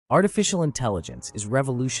Artificial intelligence is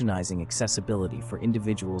revolutionizing accessibility for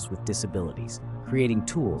individuals with disabilities, creating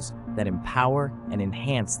tools that empower and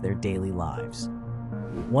enhance their daily lives.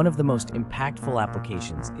 One of the most impactful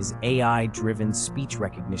applications is AI-driven speech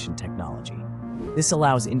recognition technology. This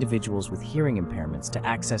allows individuals with hearing impairments to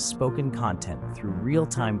access spoken content through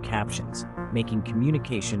real-time captions, making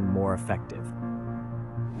communication more effective.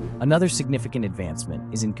 Another significant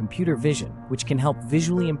advancement is in computer vision, which can help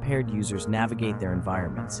visually impaired users navigate their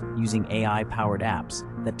environments using AI-powered apps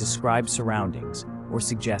that describe surroundings or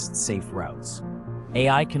suggest safe routes.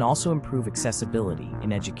 AI can also improve accessibility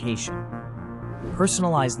in education.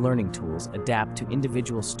 Personalized learning tools adapt to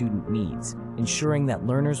individual student needs, ensuring that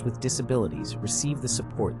learners with disabilities receive the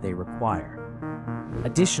support they require.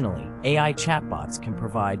 Additionally, AI chatbots can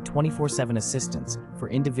provide 24/7 assistance for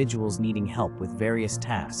individuals needing help with various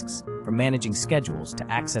tasks, from managing schedules to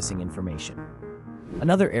accessing information.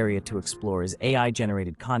 Another area to explore is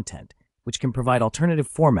AI-generated content, which can provide alternative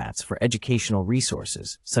formats for educational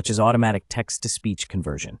resources, such as automatic text-to-speech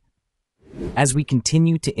conversion. As we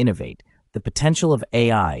continue to innovate, the potential of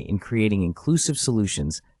AI in creating inclusive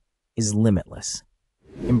solutions is limitless.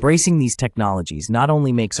 Embracing these technologies not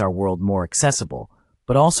only makes our world more accessible,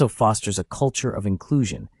 but also fosters a culture of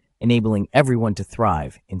inclusion, enabling everyone to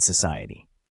thrive in society.